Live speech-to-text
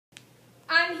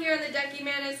on here in the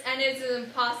Decumanus, and it is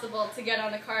impossible to get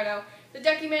on the Cardo. The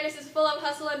Decumanus is full of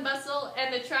hustle and bustle,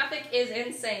 and the traffic is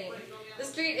insane. The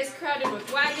street is crowded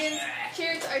with wagons,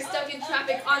 chariots are stuck in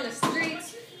traffic on the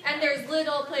streets, and there's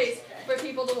little place for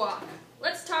people to walk.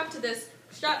 Let's talk to this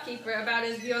shopkeeper about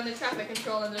his view on the traffic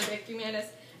control in the Decumanus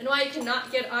and why he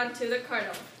cannot get onto the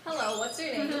Cardo. Hello, what's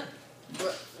your name?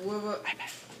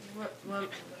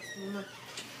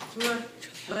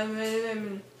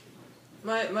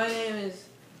 My name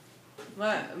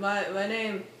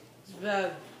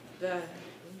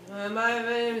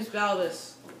is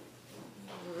Balbus.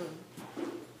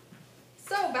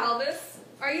 So, Balbus,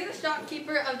 are you the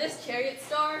shopkeeper of this chariot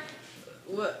store?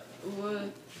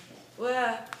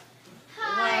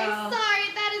 Hi,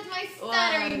 sorry, that is my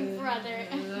stuttering brother.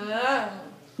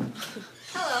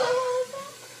 Hello.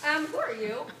 Who are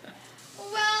you?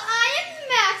 Well, I am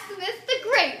Maximus, the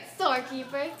great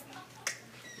storekeeper.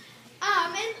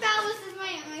 And Balbus is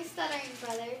my stuttering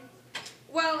brother.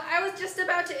 Well, I was just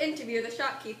about to interview the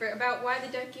shopkeeper about why the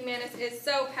Decumanus is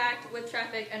so packed with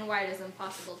traffic and why it is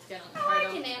impossible to get on the Cardo.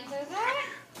 I can answer that.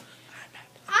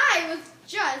 I was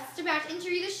just about to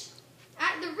interview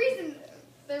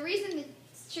the reason the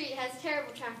street has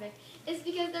terrible traffic is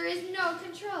because there is no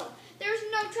control. There is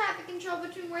no traffic control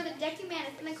between where the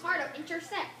Decumanus and the Cardo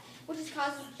intersect, which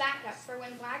causes backup for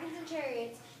when wagons and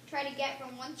chariots try to get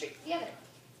from one street to the other.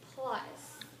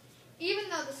 Plus, even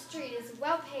though the street is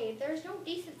well paved, there is no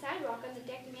decent sidewalk on the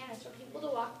Decumanus for people to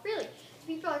walk freely. So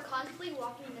people are constantly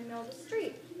walking in the middle of the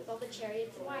street with all the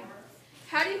chariots and wagons.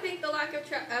 How do you think the lack of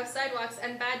sidewalks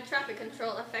and bad traffic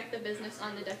control affect the business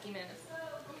on the Decumanus?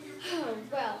 Oh,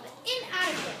 well, the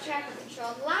inadequate traffic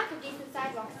control and lack of decent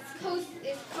sidewalks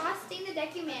is costing the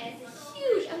Decumanus a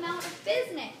huge amount of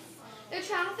business. The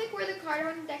traffic where the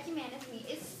Cardo and the Decumanus meet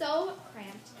is so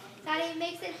cramped that it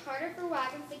makes it harder for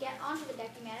wagons to get onto the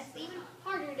Decumanus, and even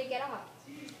harder to get off.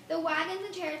 The wagons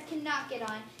and chariots cannot get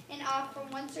on and off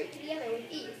from one street to the other with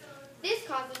ease. This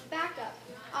causes backup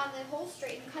on the whole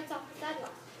street and cuts off the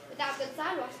sidewalks. Without good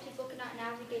sidewalks, people cannot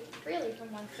navigate freely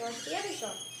from one store to the other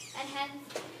store, and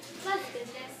hence, less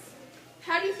business.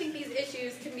 How do you think these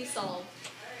issues can be solved?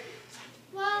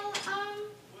 Well,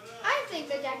 I think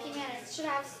the Decumanus should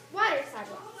have wider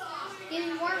sidewalks,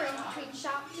 giving more room between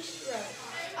shop to road.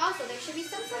 Also, there should be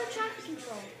some sort of traffic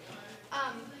control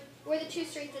where the two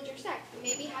streets intersect.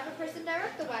 Maybe have a person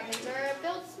direct the wagons or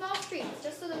build small streets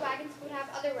just so the wagons would have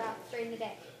other routes during the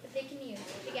day that they can use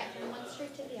to get from one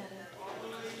street to the other.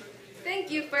 Thank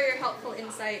you for your helpful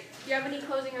insight. Do you have any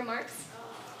closing remarks?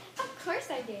 Of course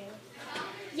I do.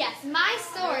 Yes, my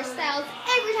store sells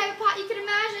every type of pot you could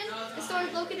imagine. The store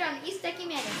is located on East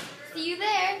Decumanus. See you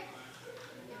there.